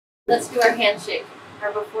Let's do our handshake,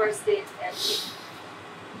 our before stage handshake.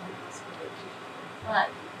 1,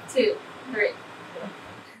 2, 3.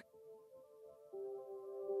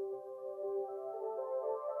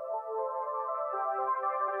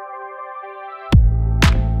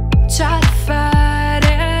 Try to fight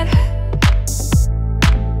it,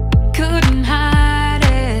 couldn't hide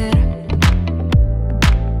it.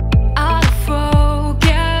 Out of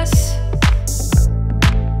focus,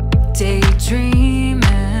 daydreaming.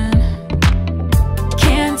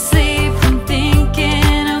 Can't sleep from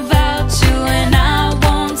thinking about you, and I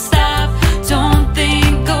won't stop. Don't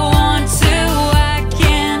think I want to. I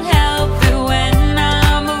can't help it when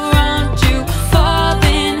I'm around you.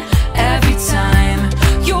 Falling every time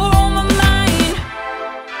you're on my mind.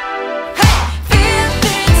 Hey,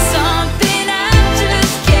 feeling something I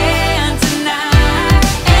just can't deny,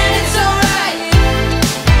 and it's alright.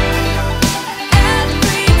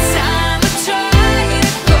 Every time I try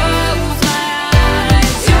to close my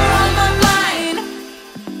eyes, you're on my mind.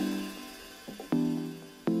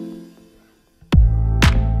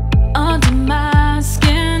 Under my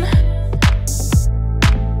skin,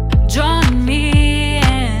 drawing me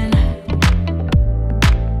in.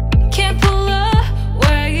 Can't pull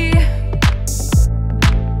away.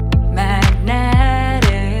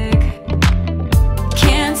 Magnetic.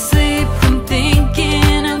 Can't sleep from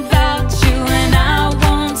thinking about you, and I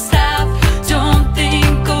won't stop. Don't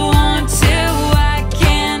think I want to. I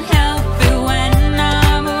can't help it when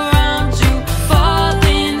I'm around you.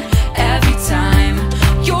 Falling every time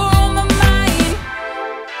you're on my mind.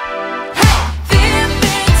 Hey,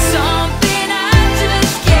 feeling something I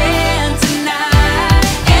just can't deny,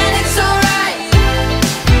 and it's alright.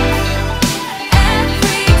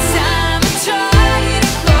 Every time I try to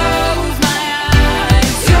close my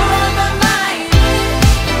eyes, you're on my mind,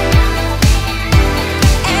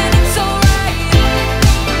 and it's alright.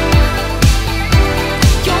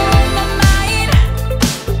 You're on my mind.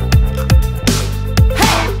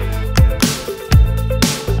 Hey.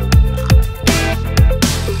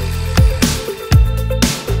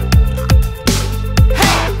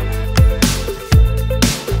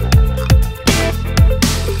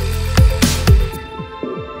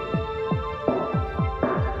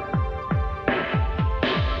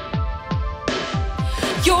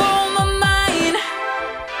 You're on my mind.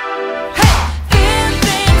 Hey,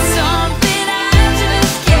 feeling something I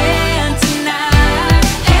just can't deny,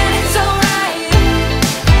 and it's alright.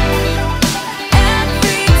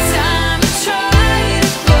 Every time I try to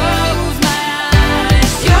close my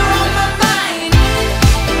eyes, you're on my mind.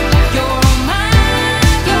 You're on my mind.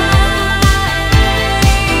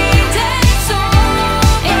 It's alright.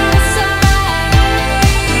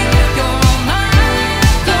 You're on my mind.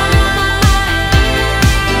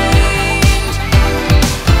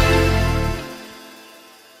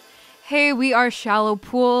 Hey, we are Shallow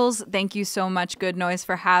Pools. Thank you so much, Good Noise,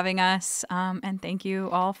 for having us. And thank you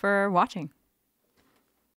all for watching.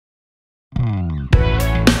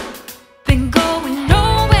 Been going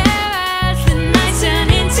nowhere as the nights turn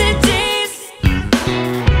into days.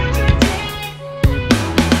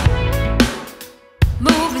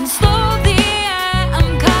 Moving slowly,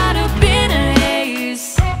 I'm caught up in a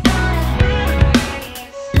haze.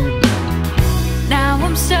 Now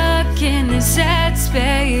I'm stuck in this sad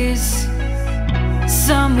space.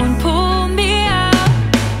 Someone pull me out.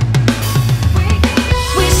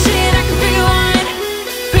 Wishing I could rewind,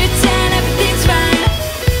 pretend everything's fine.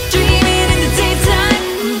 Dreaming in the daytime,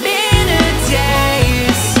 I'm in a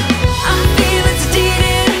daze. I'm feeling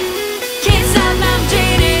sedated, can't stop, now I'm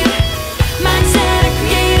jaded. Mindset I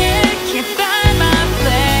created, can't find my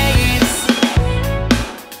place.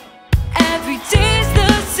 Every day's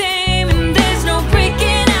the same and there's no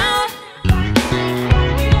breaking out.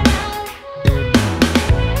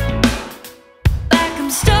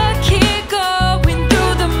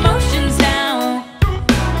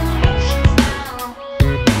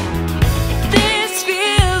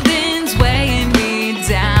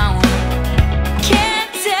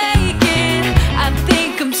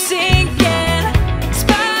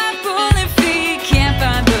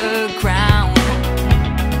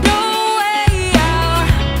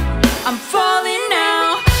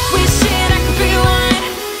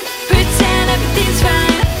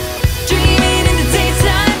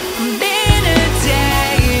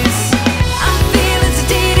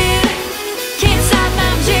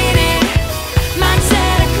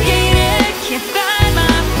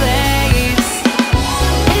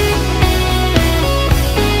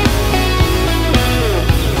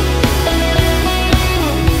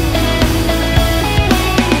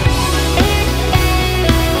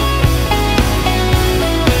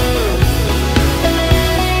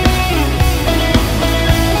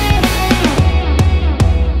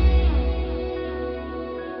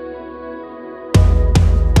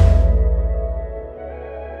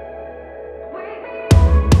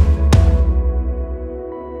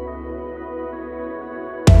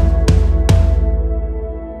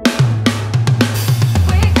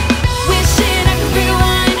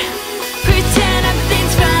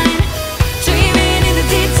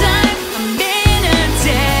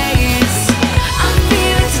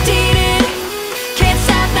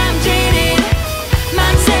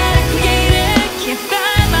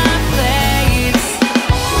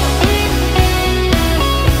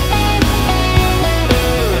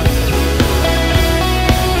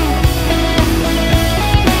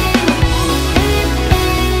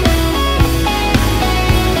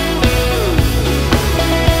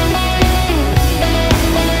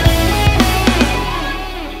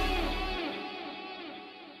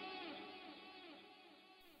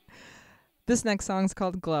 This next song's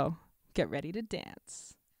called Glow. Get ready to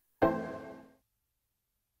dance.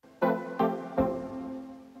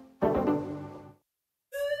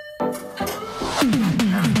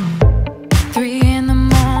 3 in the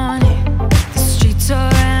morning, the streets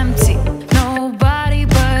are empty. Nobody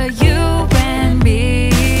but you and me.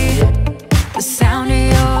 The sound of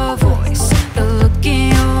your voice, the look in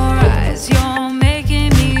your eyes, you're making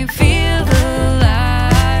me feel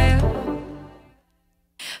alive.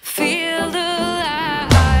 Feel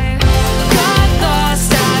alive. Got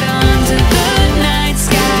lost out under the night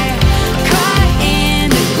sky, caught in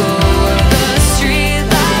the glow of the street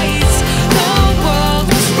lights. The world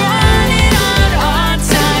was running on our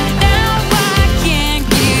time. Now I can't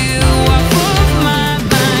get you off of my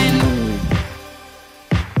mind.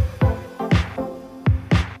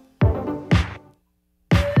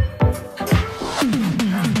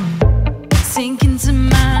 Sink into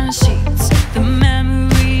my sheets, the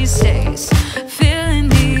memory stays, filling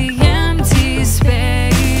the empty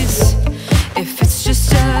space. If it's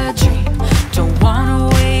just a dream, don't wanna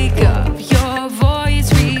wake up. Your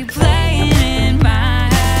voice replaying in my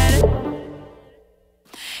head.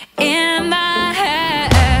 In my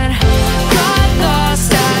head, got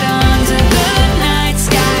lost out under the night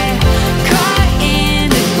sky, caught in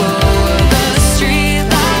the glow of the street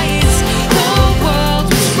lights. The world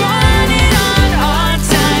was running on our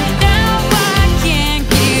time. Now I can't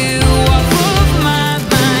get you off of my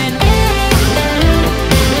mind.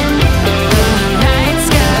 Night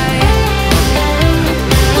sky,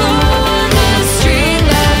 glow on the street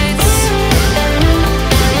lights.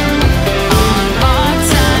 On our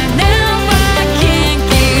time. Now I can't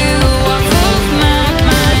get you off of my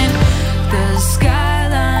mind. The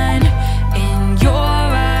skyline in your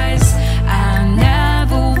eyes, I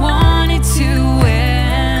never wanted to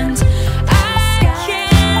end. I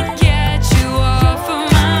can't get you off of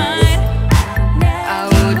my mind. I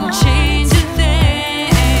wouldn't change a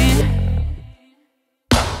thing.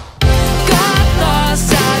 Got lost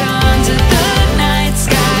out under the night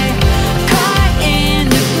sky, caught in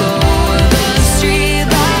the glow of the street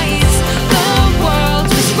lights. The world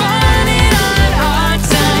was running on our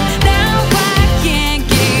time. Now I can't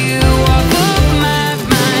get you off of my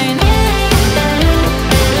mind.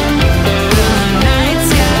 Night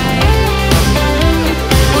sky,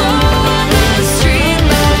 glow on the street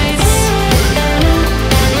lights.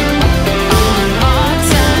 On our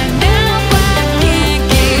time. Now I can't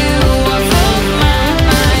get you off of my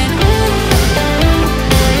mind.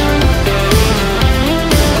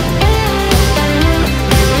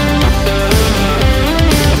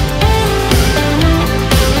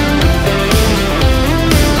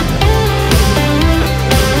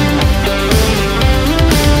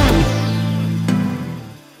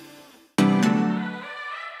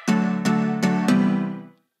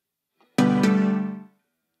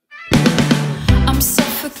 I'm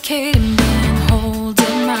suffocating when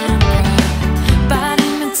holding my breath,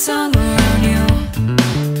 biting my tongue around you.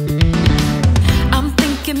 I'm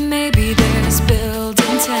thinking maybe there's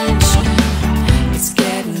building tension. It's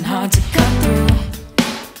getting hard to cut through.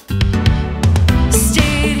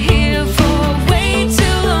 Stayed here for way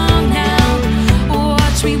too long now.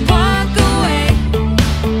 Watch me walk away.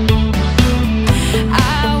 I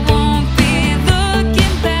won't be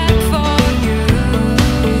looking back for you.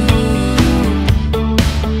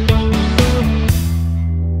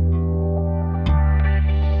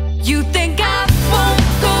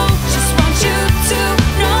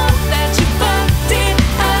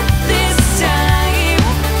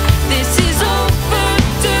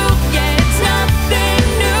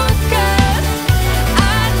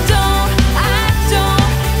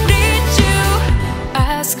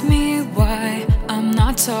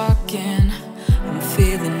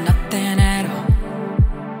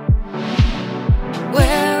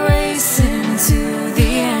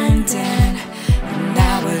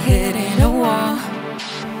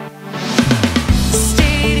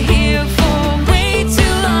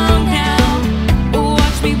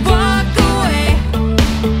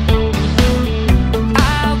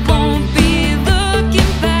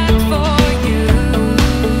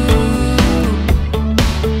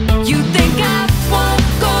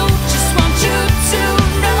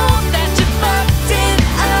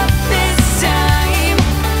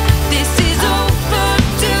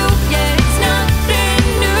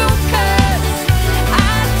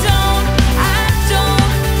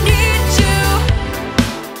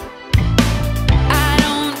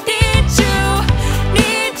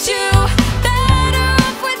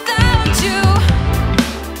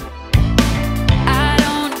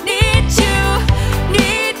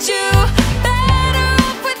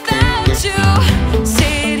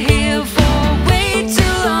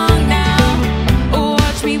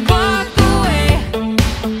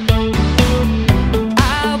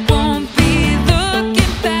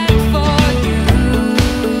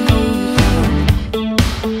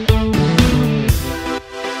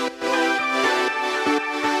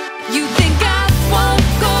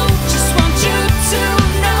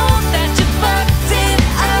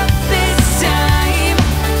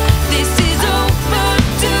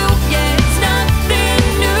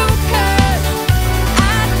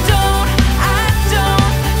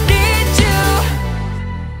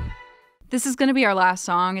 This is going to be our last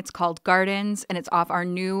song. It's called Gardens, and it's off our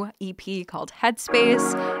new EP called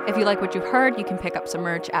Headspace. If you like what you've heard, you can pick up some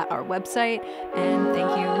merch at our website. And thank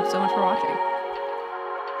you so much for watching.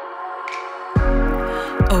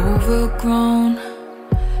 Overgrown,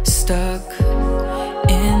 stuck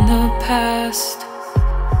in the past,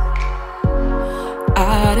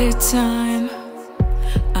 out of time,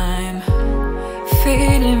 I'm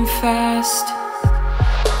fading fast.